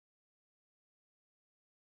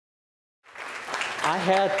I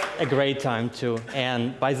had a great time too.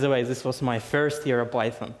 And by the way, this was my first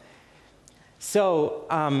EuroPython. So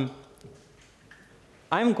I'm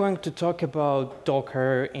going to talk about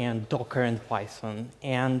Docker and Python.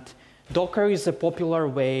 And Docker is a popular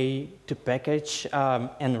way to package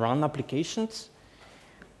and run applications.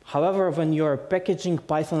 However, when you're packaging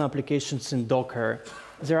Python applications in Docker,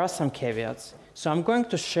 there are some caveats. So I'm going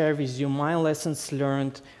to share with you my lessons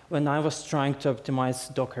learned when I was trying to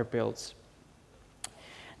optimize Docker builds.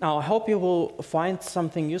 Now, I hope you will find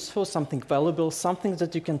something useful, something valuable, something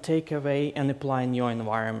that you can take away and apply in your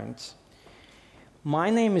environment. My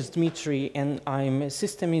name is Dmitry, and I'm a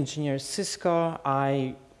system engineer at Cisco.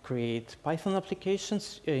 I create Python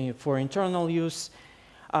applications for internal use,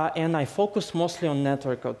 and I focus mostly on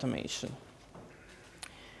network automation.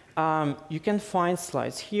 You can find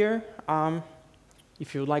slides here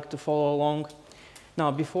if you would like to follow along. Now,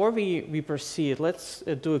 before we proceed, let's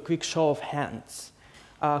do a quick show of hands.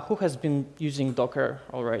 Who has been using Docker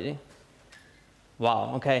already?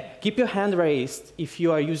 Wow, OK. Keep your hand raised if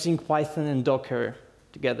you are using Python and Docker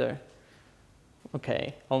together.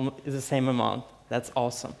 OK, it's the same amount. That's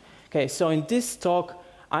awesome. OK, so in this talk,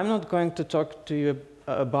 I'm not going to talk to you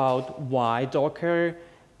about why Docker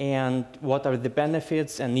and what are the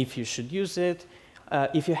benefits and if you should use it.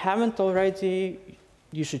 If you haven't already,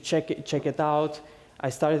 you should check it out.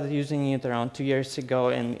 I started using it around 2 years ago,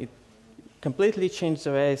 and it completely changed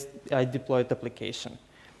the way I deployed application.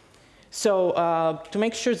 So to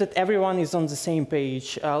make sure that everyone is on the same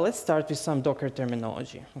page, let's start with some Docker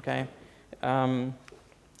terminology. Okay.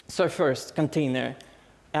 So first, container.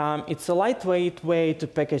 It's a lightweight way to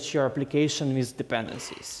package your application with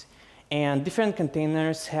dependencies. And different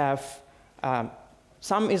containers have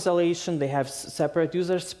some isolation. They have separate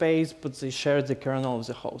user space, but they share the kernel of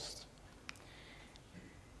the host.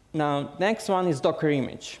 Now, next one is Docker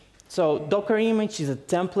image. So Docker image is a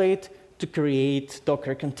template to create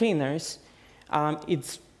Docker containers.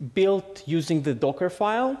 It's built using the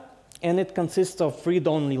Dockerfile, and it consists of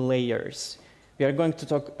read-only layers. We are going to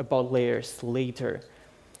talk about layers later.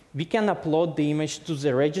 We can upload the image to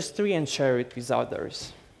the registry and share it with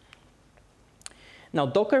others. Now,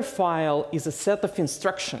 Dockerfile is a set of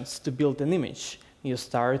instructions to build an image. You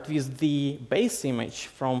start with the base image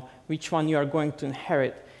from which one you are going to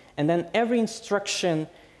inherit. And then every instruction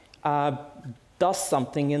does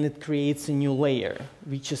something, and it creates a new layer,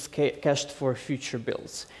 which is cached for future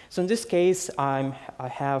builds. So in this case, I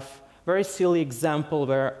have a very silly example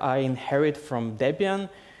where I inherit from Debian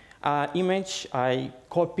image. I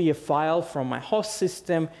copy a file from my host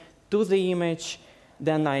system to the image.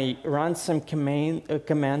 Then I run some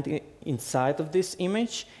command inside of this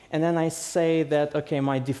image. And then I say that, OK,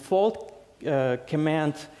 my default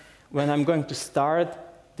command when I'm going to start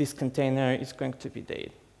this container is going to be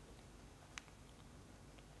date.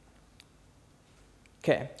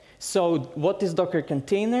 OK, so what is Docker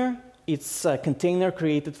container? It's a container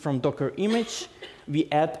created from Docker image. We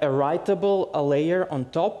add a writable layer on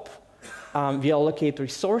top. We allocate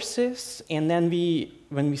resources. And then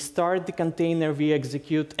when we start the container, we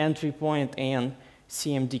execute entry point and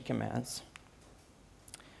cmd commands.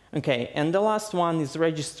 OK, and the last one is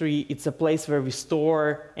registry. It's a place where we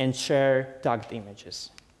store and share tagged images.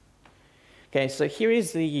 OK, so here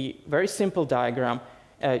is the very simple diagram.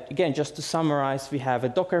 Again, just to summarize, we have a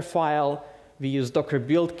Docker file. We use Docker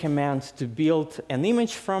build command to build an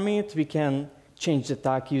image from it. We can change the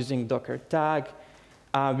tag using Docker tag.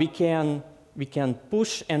 We can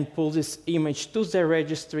push and pull this image to the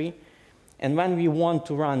registry. And when we want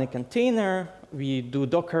to run a container, we do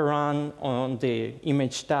Docker run on the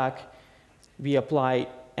image tag. We apply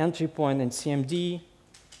entry point and cmd.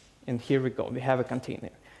 And here we go. We have a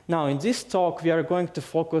container. Now, in this talk, we are going to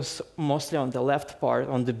focus mostly on the left part,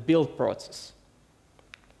 on the build process.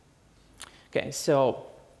 OK, so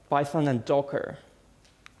Python and Docker.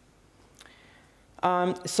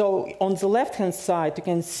 So on the left-hand side, you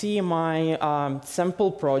can see my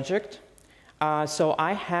sample project. So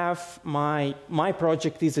I have my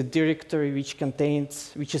project is a directory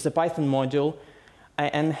which is a Python module.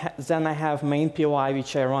 And then I have main PY,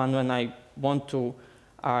 which I run when I want to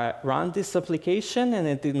run this application, and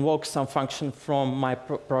it invokes some function from my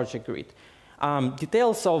project grid.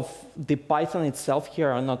 Details of the Python itself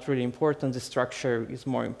here are not really important. The structure is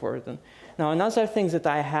more important. Now, another thing that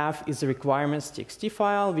I have is a requirements.txt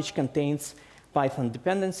file, which contains Python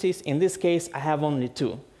dependencies. In this case, I have only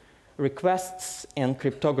two, requests and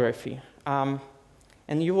cryptography. And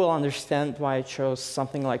you will understand why I chose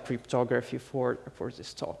something like cryptography for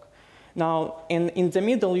this talk. Now, in the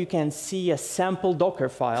middle, you can see a sample Docker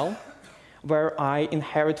file where I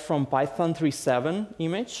inherit from Python 3.7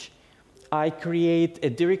 image. I create a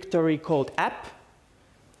directory called app,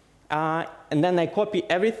 and then I copy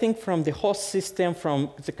everything from the host system, from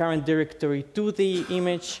the current directory to the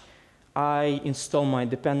image. I install my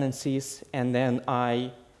dependencies, and then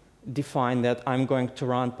I define that I'm going to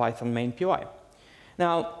run Python main py.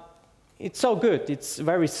 Now, it's so good. It's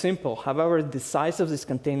very simple. However, the size of this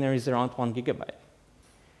container is around 1 gigabyte.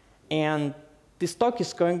 And this talk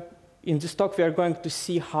is in this talk, we are going to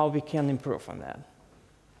see how we can improve on that.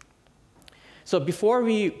 So before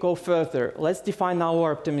we go further, let's define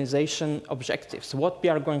our optimization objectives, what we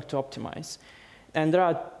are going to optimize. And there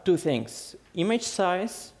are two things, image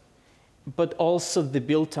size, but also the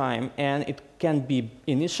build time. And it can be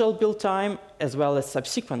initial build time as well as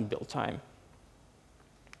subsequent build time.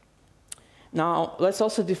 Now, let's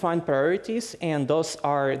also define priorities, and those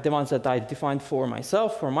are the ones that I defined for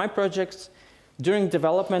myself, for my projects. During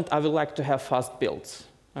development, I would like to have fast builds,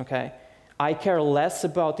 okay? I care less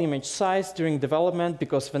about image size during development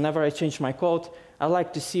because whenever I change my code, I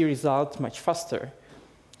like to see results much faster.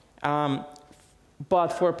 But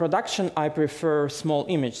for production, I prefer small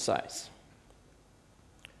image size.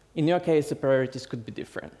 In your case, the priorities could be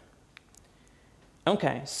different.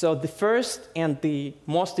 Okay, so the first and the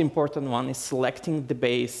most important one is selecting the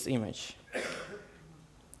base image.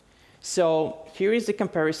 So here is the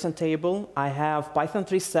comparison table. I have Python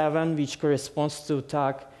 3.7, which corresponds to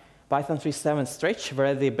tag Python 3.7 stretch,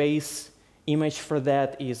 where the base image for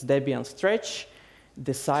that is Debian stretch.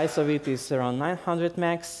 The size of it is around 900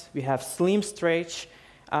 megs. We have slim stretch,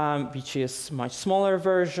 which is much smaller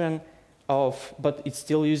version but it's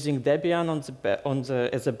still using Debian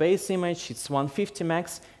as a base image. It's 150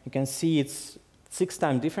 megs. You can see it's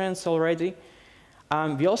 6-time difference already.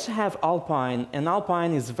 We also have Alpine, and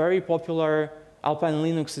Alpine is very popular. Alpine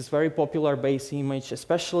Linux is very popular base image,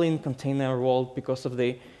 especially in container world because of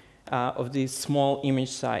the small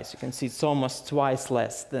image size. You can see it's almost twice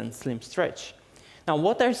less than slim stretch. Now,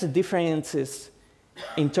 what are the differences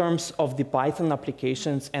in terms of the Python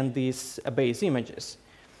applications and these base images?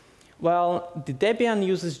 Well, the Debian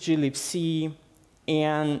uses glibc,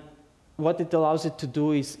 and what it allows it to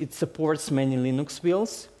do is it supports many Linux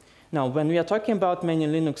wheels. Now, when we are talking about many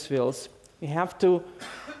Linux wheels, we have to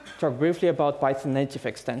talk briefly about Python native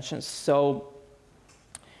extensions. So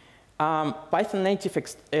Python native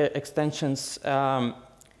extensions,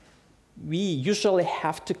 we usually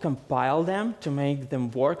have to compile them to make them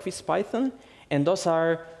work with Python. And those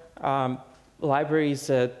are libraries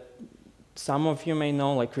that some of you may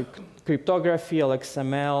know, like cryptography,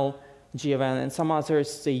 LXML, GFN, and some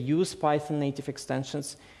others. They use Python native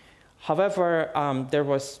extensions. However, there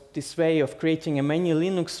was this way of creating a many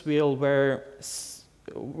Linux wheel where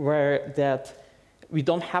that we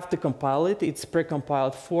don't have to compile it. It's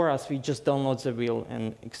pre-compiled for us. We just download the wheel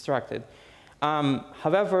and extract it.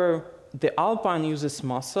 However, the Alpine uses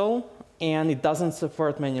Muscle, and it doesn't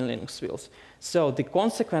support many Linux wheels. So the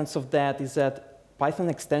consequence of that is that Python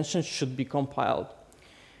extensions should be compiled.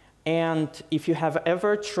 And if you have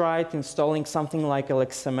ever tried installing something like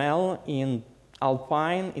LXML in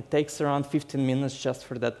Alpine, it takes around 15 minutes just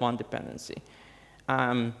for that one dependency.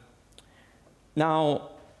 Now,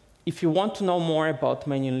 if you want to know more about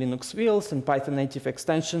many Linux wheels and Python native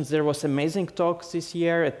extensions, there was an amazing talk this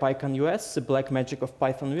year at PyCon US, the black magic of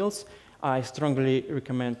Python wheels. I strongly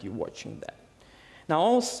recommend you watching that. Now,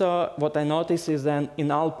 also, what I noticed is that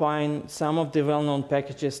in Alpine, some of the well-known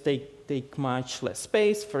packages take much less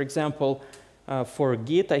space. For example, for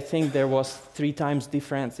Git, I think there was 3 times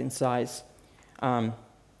difference in size.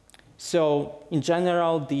 So in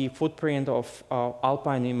general, the footprint of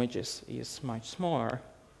Alpine images is much smaller.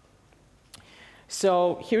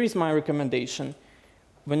 So here is my recommendation.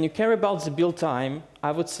 When you care about the build time,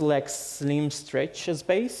 I would select slim stretch as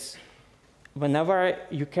base. Whenever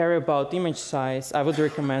you care about image size, I would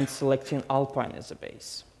recommend selecting Alpine as a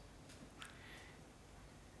base.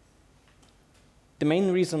 The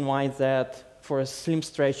main reason why is that for a slim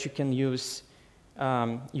stretch, you can use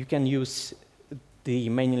the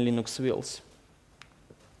many Linux wheels.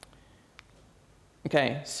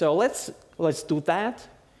 Okay, so let's do that.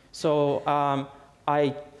 So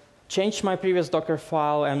I changed my previous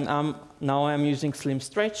Dockerfile, and now I'm using slim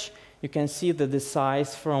stretch. You can see that the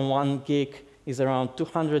size from 1 gig is around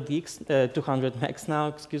 200 megs now,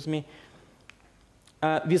 excuse me.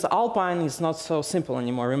 With Alpine, it's not so simple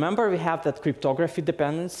anymore. Remember, we have that cryptography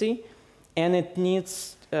dependency, and it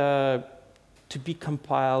needs to be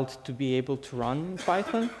compiled to be able to run in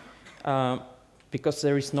Python, because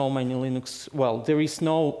there is no many Linux, well, there is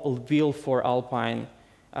no wheel for Alpine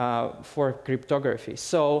for cryptography.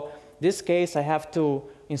 So in this case, I have to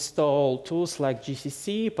install tools like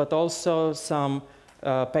GCC, but also some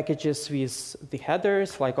packages with the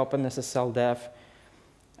headers, like OpenSSL-dev.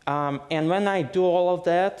 And when I do all of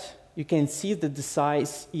that, you can see that the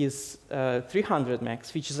size is 300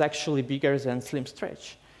 megs, which is actually bigger than Slim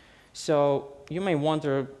Stretch. So you may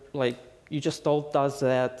wonder, like, you just told us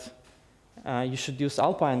that you should use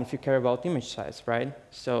Alpine if you care about image size, right?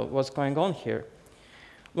 So what's going on here?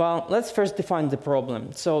 Well, let's first define the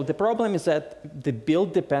problem. So the problem is that the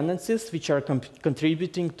build dependencies, which are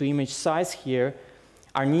contributing to image size here,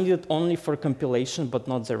 are needed only for compilation, but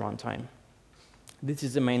not the runtime. This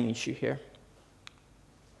is the main issue here.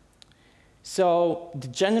 So the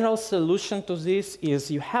general solution to this is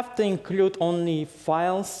you have to include only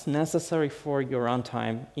files necessary for your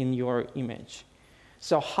runtime in your image.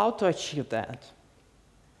 So how to achieve that?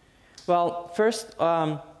 Well, first,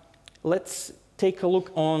 let's take a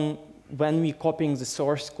look on when we're copying the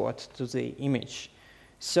source code to the image.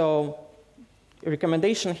 So a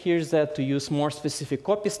recommendation here is that to use more specific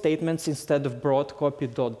copy statements instead of broad copy ...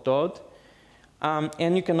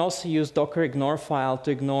 And you can also use Docker ignore file to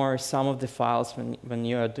ignore some of the files when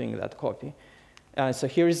you are doing that copy. So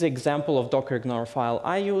here is the example of Docker ignore file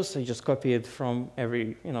I use. I just copy it from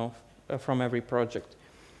every, from every project.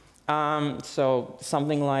 So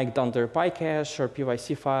something like dunder PyCache or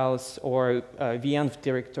PYC files or venv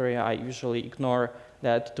directory, I usually ignore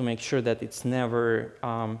that to make sure that it's never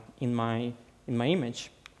in my image.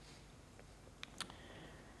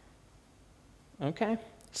 Okay,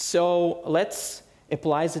 so let's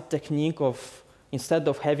apply the technique of, instead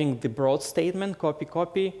of having the broad statement,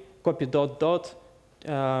 copy ...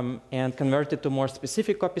 and convert it to more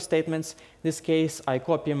specific copy statements. In this case, I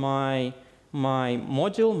copy my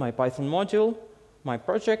module, my Python module, my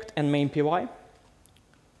project, and main py.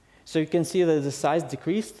 So you can see that the size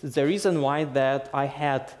decreased. The reason why that I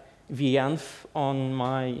had venv on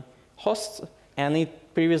my host, and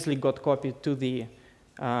it previously got copied to the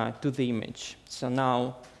image. So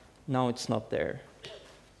now it's not there.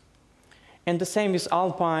 And the same with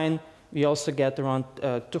Alpine. We also get around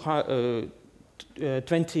 20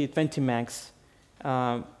 megs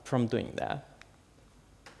from doing that.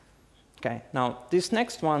 Okay, now this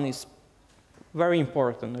next one is very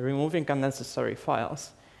important, removing unnecessary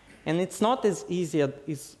files. And it's not as easy as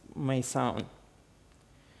it may sound.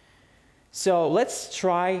 So let's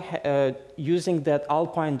try using that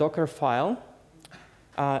Alpine Dockerfile.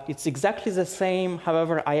 It's exactly the same,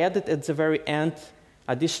 however, I added at the very end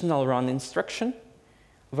additional run instruction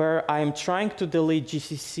where I'm trying to delete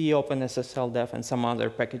GCC, OpenSSL-dev, and some other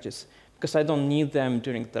packages because I don't need them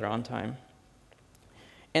during the runtime.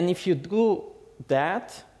 And if you do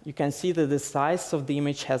that, you can see that the size of the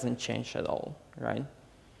image hasn't changed at all, right?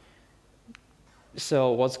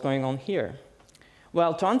 So what's going on here?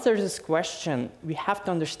 Well, to answer this question, we have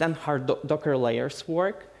to understand how Docker layers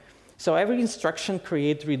work. So every instruction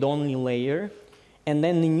creates read-only layer, and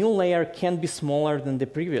then the new layer can be smaller than the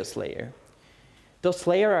previous layer. Those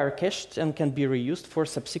layers are cached and can be reused for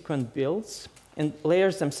subsequent builds, and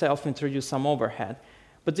layers themselves introduce some overhead.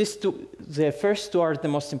 But these two, the first two are the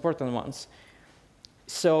most important ones.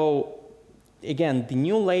 So again, the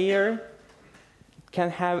new layer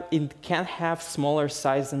can have smaller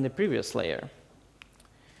size than the previous layer.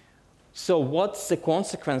 So what's the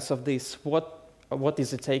consequence of this? What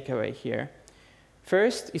is the takeaway here?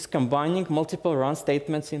 First is combining multiple run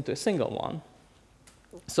statements into a single one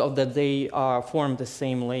so that they form the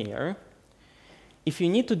same layer. If you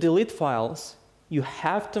need to delete files, you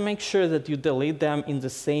have to make sure that you delete them in the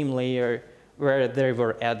same layer where they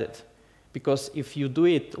were added. Because if you do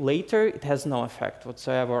it later, it has no effect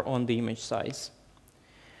whatsoever on the image size.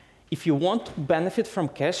 If you want to benefit from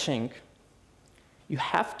caching, you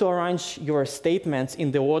have to arrange your statements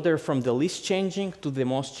in the order from the least changing to the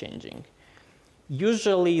most changing.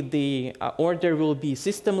 Usually, the order will be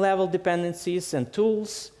system-level dependencies and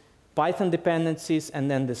tools, Python dependencies,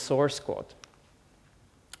 and then the source code.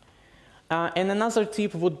 And another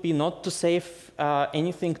tip would be not to save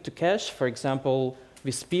anything to cache. For example,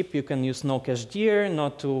 with pip, you can use no cache dir,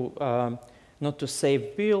 not to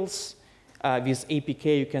save builds. With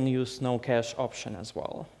APK, you can use no cache option as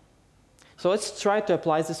well. So let's try to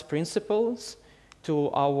apply these principles to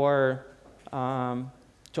our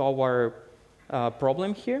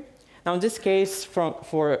problem here. Now, in this case,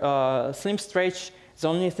 for Slim Stretch, the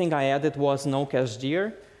only thing I added was no cache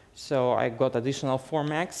dir, so I got additional 4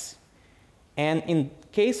 megs. And in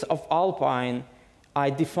case of Alpine, I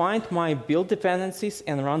defined my build dependencies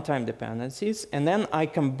and runtime dependencies, and then I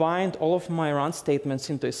combined all of my run statements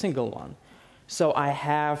into a single one. So I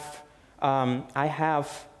have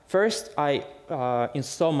first I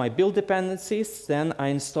install my build dependencies, then I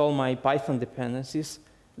install my Python dependencies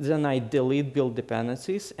then I delete build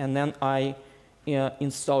dependencies, and then I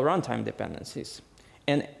install runtime dependencies.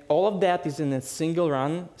 And all of that is in a single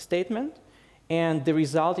run statement. And the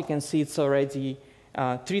result, you can see it's already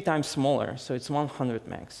 3 times smaller, so it's 100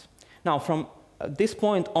 megs. Now, from this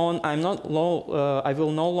point on, I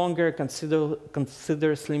will no longer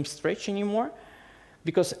consider slim stretch anymore,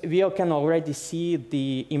 because we can already see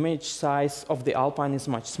the image size of the Alpine is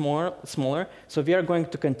much smaller. So we are going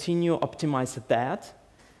to continue optimize that.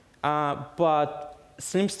 But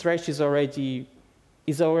slim stretch is already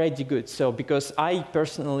good. So because I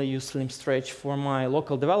personally use slim stretch for my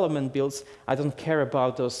local development builds, I don't care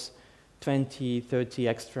about those 20, 30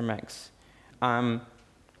 extra megs.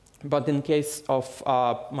 But in case of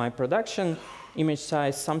my production image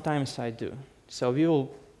size, sometimes I do. So we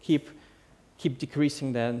will keep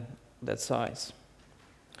decreasing that size.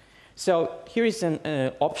 So here is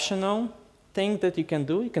an optional thing that you can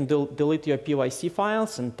do. You can delete your PYC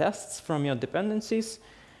files and tests from your dependencies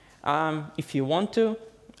if you want to.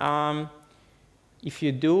 If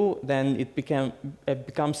you do, then it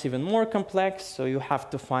becomes even more complex. So you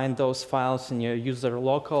have to find those files in your user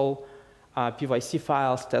local PYC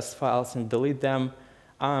files, test files, and delete them.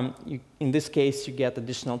 In this case, you get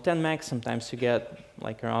additional 10 megs. Sometimes you get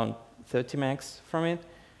like around 30 megs from it.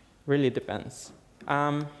 Really depends.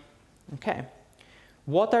 OK.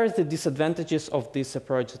 What are the disadvantages of this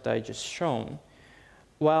approach that I just shown?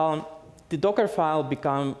 Well, the Dockerfile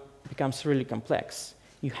becomes really complex.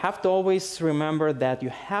 You have to always remember that you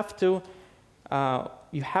have to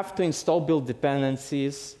install build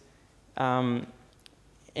dependencies and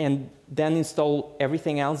then install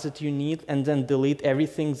everything else that you need, and then delete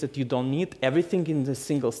everything that you don't need, everything in the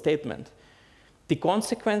single statement. The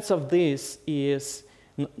consequence of this is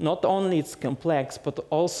not only it's complex, but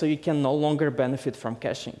also you can no longer benefit from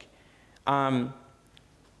caching.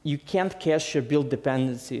 You can't cache your build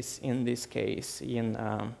dependencies in this case.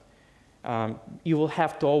 You will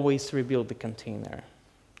have to always rebuild the container.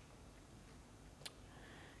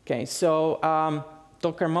 OK, so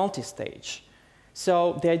Docker multistage.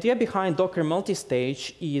 So the idea behind Docker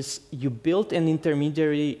multistage is you build an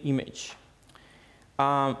intermediary image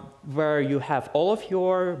where you have all of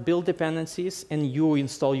your build dependencies and you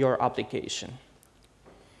install your application.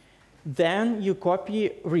 Then you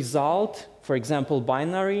copy result, for example,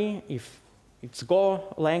 binary, if it's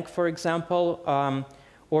Golang, for example,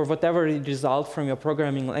 or whatever the result from your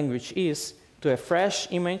programming language is, to a fresh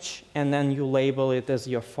image, and then you label it as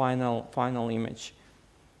your final image.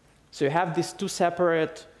 So you have these two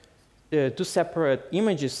separate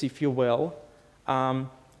images, if you will.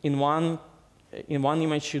 In one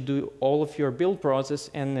image, you do all of your build process,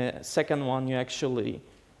 and the second one, you actually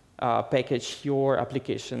package your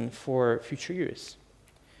application for future use.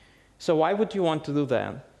 So why would you want to do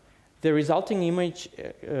that? The resulting image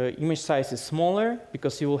size is smaller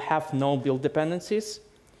because you will have no build dependencies.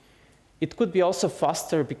 It could be also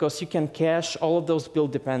faster because you can cache all of those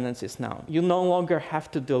build dependencies now. You no longer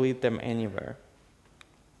have to delete them anywhere.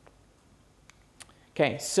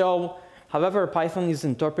 OK, so however, Python is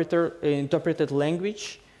an interpreted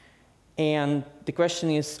language. And the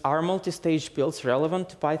question is, are multi-stage builds relevant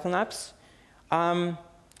to Python apps?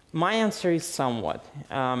 My answer is somewhat.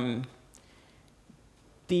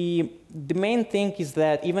 The main thing is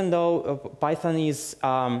that even though Python is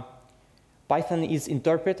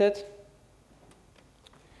interpreted,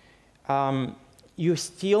 you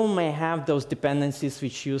still may have those dependencies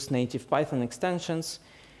which use native Python extensions.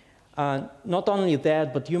 Not only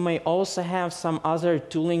that, but you may also have some other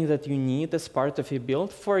tooling that you need as part of your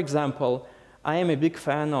build. For example, I am a big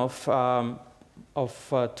fan of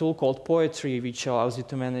a tool called Poetry, which allows you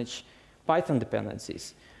to manage Python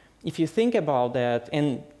dependencies. If you think about that,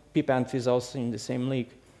 and pipenv is also in the same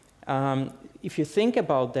league, if you think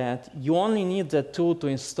about that, you only need that tool to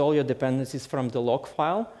install your dependencies from the log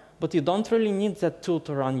file, but you don't really need that tool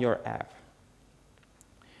to run your app.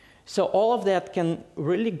 So all of that can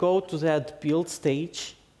really go to that build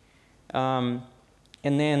stage, and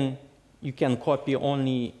then you can copy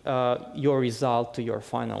only your result to your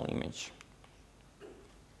final image.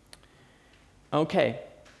 OK.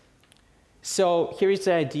 So here is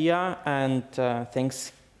the idea, and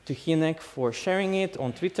thanks to Hinek for sharing it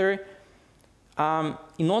on Twitter.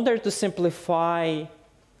 In order to simplify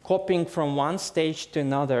copying from one stage to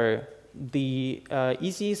another, the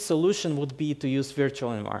easiest solution would be to use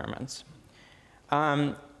virtual environments.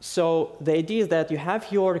 So the idea is that you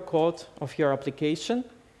have your code of your application.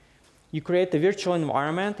 You create a virtual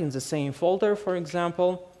environment in the same folder, for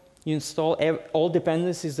example. You install all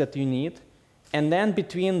dependencies that you need. And then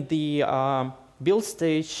between the build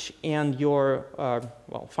stage and your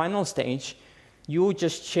final stage, you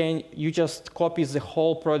just copy the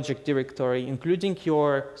whole project directory, including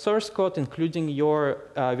your source code, including your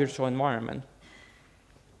virtual environment.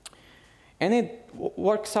 And it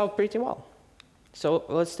works out pretty well. So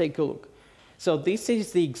let's take a look. So this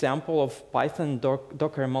is the example of Python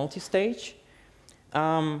Docker multistage.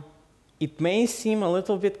 It may seem a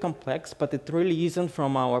little bit complex, but it really isn't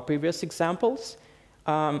from our previous examples.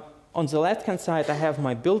 On the left-hand side, I have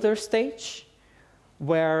my builder stage,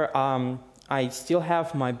 where I still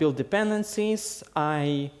have my build dependencies.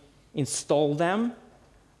 I install them.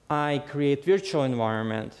 I create virtual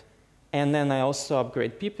environment. And then I also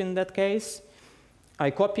upgrade pip in that case.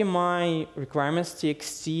 I copy my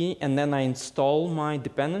requirements.txt, and then I install my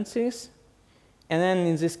dependencies. And then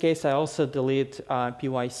in this case, I also delete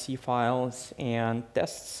PYC files and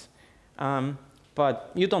tests.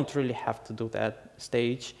 But you don't really have to do that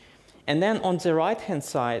stage. And then on the right-hand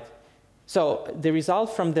side, so the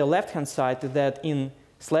result from the left-hand side is that in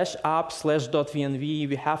 /app/.venv,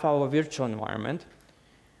 we have our virtual environment.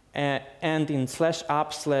 And in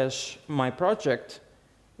 /app/my-project,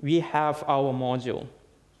 we have our module.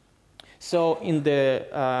 So in the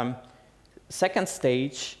second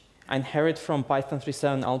stage, I inherit from Python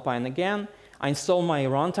 3.7 Alpine again. I install my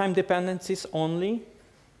runtime dependencies only.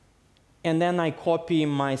 And then I copy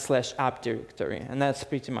my /app directory. And that's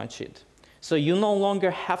pretty much it. So you no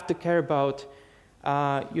longer have to care about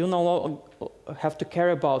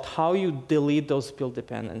how you delete those build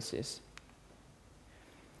dependencies.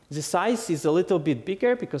 The size is a little bit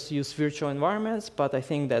bigger because you use virtual environments, but I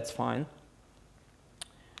think that's fine.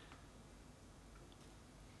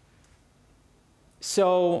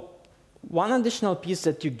 So one additional piece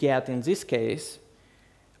that you get in this case,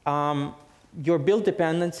 your build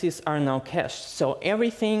dependencies are now cached. So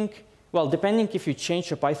everything, well, depending if you change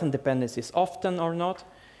your Python dependencies often or not,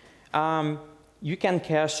 you can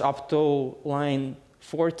cache up to line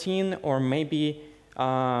 14 or maybe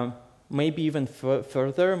even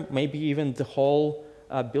further, maybe even the whole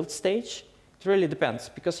build stage. It really depends,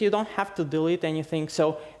 because you don't have to delete anything.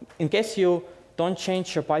 So in case you don't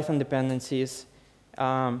change your Python dependencies,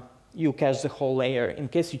 you cache the whole layer. In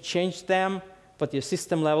case you change them, but your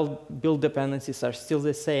system level build dependencies are still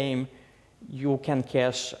the same, you can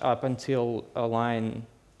cache up until line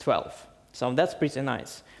 12. So that's pretty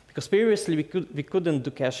nice, because previously we couldn't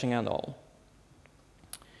do caching at all.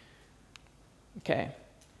 Okay.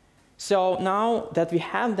 So now that we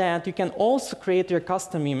have that, you can also create your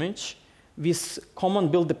custom image with common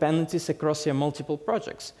build dependencies across your multiple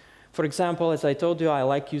projects. For example, as I told you, I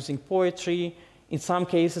like using poetry. In some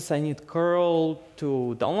cases, I need curl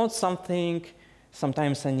to download something.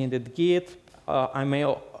 Sometimes I needed Git. I may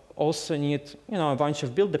also need a bunch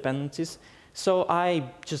of build dependencies. So I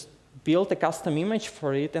just built a custom image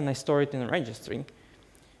for it, and I store it in a registry.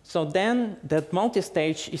 So then that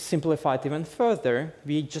multi-stage is simplified even further.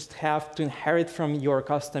 We just have to inherit from your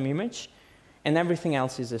custom image, and everything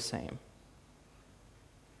else is the same.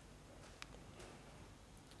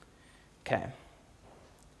 Okay.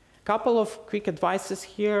 Couple of quick advices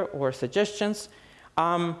here or suggestions.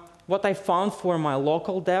 What I found for my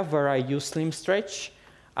local dev, where I use slim stretch,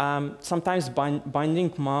 sometimes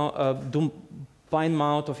bind mount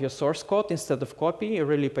of your source code instead of copy, it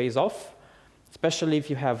really pays off, especially if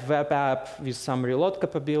you have web app with some reload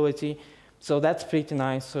capability. So that's pretty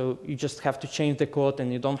nice. So you just have to change the code,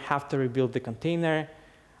 and you don't have to rebuild the container.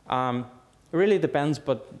 It really depends,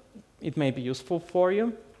 but it may be useful for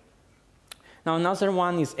you. Now, another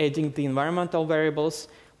one is adding the environmental variables,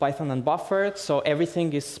 Python unbuffered. So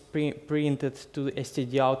everything is printed to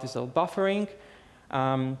stdout without buffering.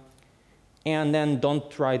 And then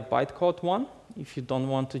don't write bytecode one if you don't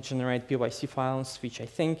want to generate PYC files, which I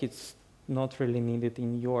think it's not really needed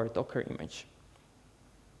in your Docker image.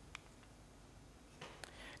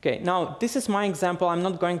 Okay, now this is my example. I'm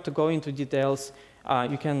not going to go into details.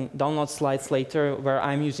 You can download slides later where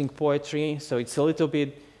I'm using poetry, so it's a little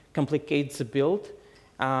bit complicates the build.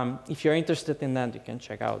 If you're interested in that, you can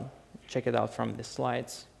check it out from the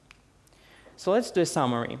slides. So let's do a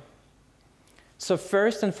summary. So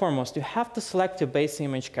first and foremost, you have to select your base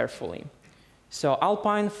image carefully. So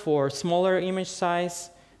Alpine for smaller image size,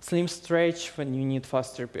 slim stretch when you need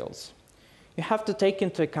faster builds. You have to take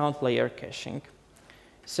into account layer caching.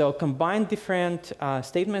 So combine different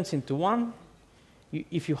statements into one.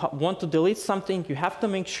 If you want to delete something, you have to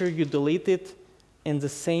make sure you delete it in the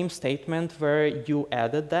same statement where you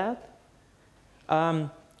added that.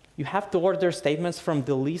 You have to order statements from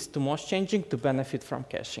the least to most changing to benefit from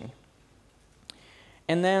caching.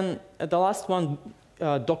 And then the last one,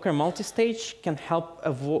 Docker multistage can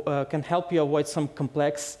help you avoid some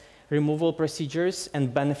complex removal procedures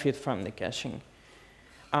and benefit from the caching.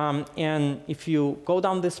 And if you go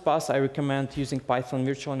down this path, I recommend using Python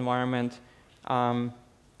virtual environment.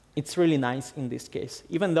 It's really nice in this case,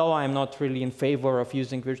 even though I'm not really in favor of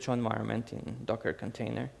using virtual environment in Docker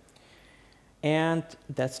container. And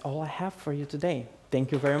that's all I have for you today.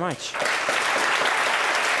 Thank you very much.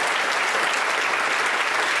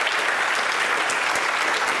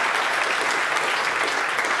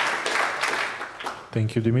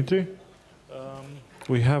 Thank you, Dmitry.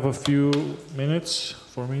 We have a few minutes,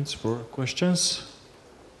 4 minutes for questions.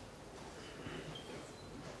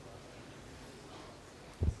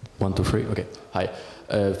 1, 2, 3. Okay. Hi.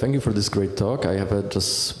 Thank you for this great talk. I have a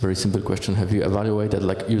just very simple question. Have you evaluated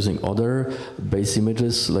like using other base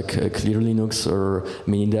images like Clear Linux or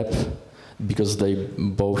Minidep? Because they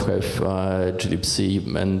both have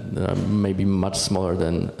glibc and maybe much smaller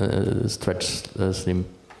than Stretch Slim.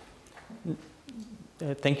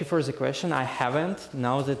 Thank you for the question. I haven't.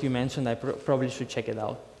 Now that you mentioned, I probably should check it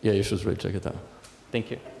out. Yeah, you should really check it out. Thank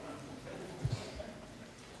you.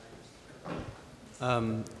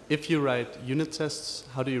 If you write unit tests,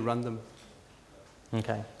 how do you run them?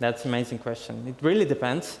 Okay, that's an amazing question. It really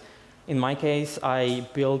depends. In my case, I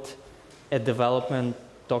built a development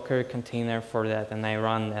Docker container for that, and I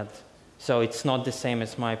run that. So it's not the same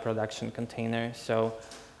as my production container. So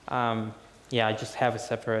yeah, I just have a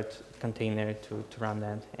separate container to run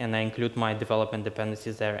that. And I include my development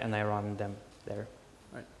dependencies there, and I run them there.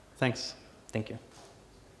 All right. Thanks. Thank you.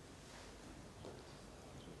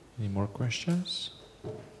 Any more questions?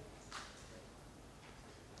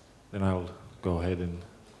 Then I'll go ahead and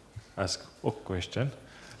ask a question.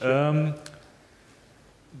 Do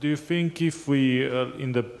you think if we,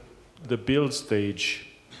 in the build stage,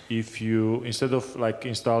 if you, instead of like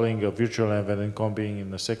installing a virtual env and then combing in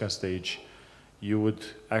the second stage, you would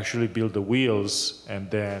actually build the wheels and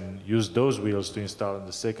then use those wheels to install in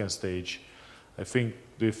the second stage? Do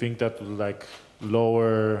you think that would like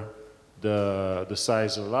lower the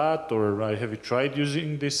size a lot, or have you tried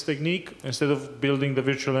using this technique instead of building the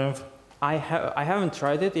virtual env? I haven't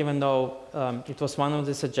tried it, even though it was one of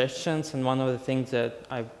the suggestions and one of the things that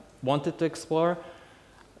I wanted to explore.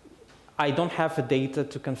 I don't have the data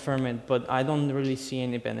to confirm it, but I don't really see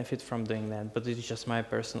any benefit from doing that, but it's just my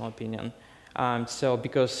personal opinion. So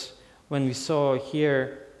because when we saw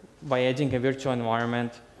here, by adding a virtual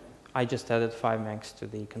environment, I just added 5 megs to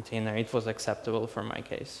the container. It was acceptable for my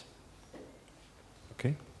case.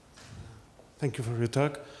 Okay. Thank you for your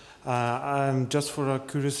talk. Just for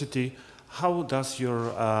curiosity, how does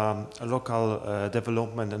your local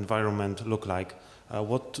development environment look like?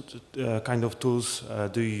 What kind of tools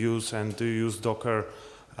do you use, and do you use Docker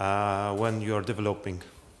when you're developing?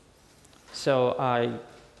 So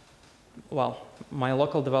well, my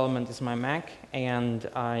local development is my Mac, and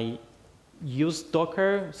I use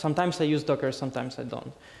Docker. Sometimes I use Docker, sometimes I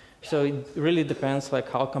don't. So it really depends like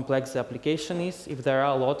how complex the application is. If there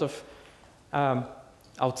are a lot of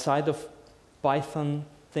outside of Python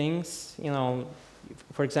things, you know,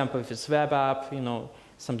 for example, if it's web app, you know,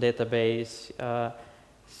 some database,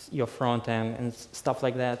 your front end and stuff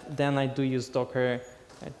like that, then I do use Docker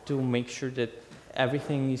to make sure that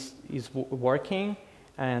everything is working,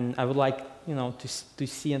 and I would like, you know, to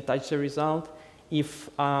see and touch the result.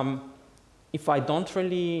 If I don't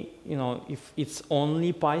really, you know, if it's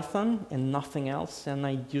only Python and nothing else, then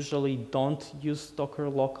I usually don't use Docker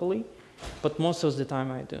locally, but most of the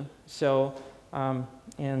time I do. So,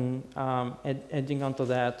 adding onto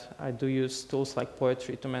that, I do use tools like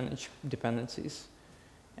Poetry to manage dependencies.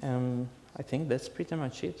 And I think that's pretty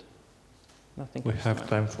much it. Nothing. We have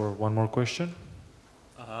time for one more question.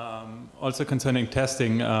 Also concerning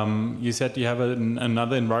testing, you said you have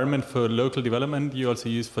another environment for local development you also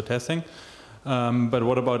use for testing. But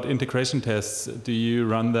what about integration tests? Do you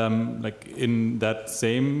run them like in that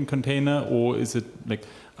same container, or is it like,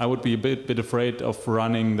 I would be a bit afraid of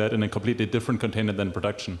running that in a completely different container than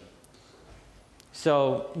production?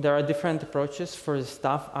 So there are different approaches for the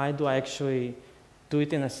stuff I do. I actually do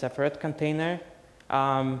it in a separate container,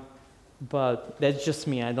 but that's just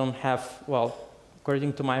me. I don't have, well,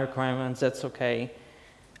 according to my requirements, that's okay.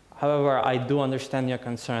 However, I do understand your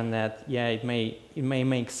concern that, yeah, it may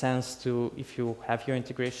make sense to, if you have your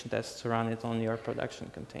integration tests, to run it on your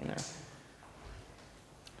production container.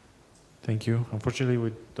 Thank you. Unfortunately,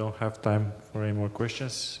 we don't have time for any more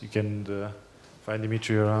questions. You can find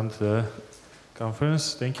Dmitry around the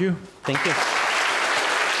conference. Thank you. Thank you.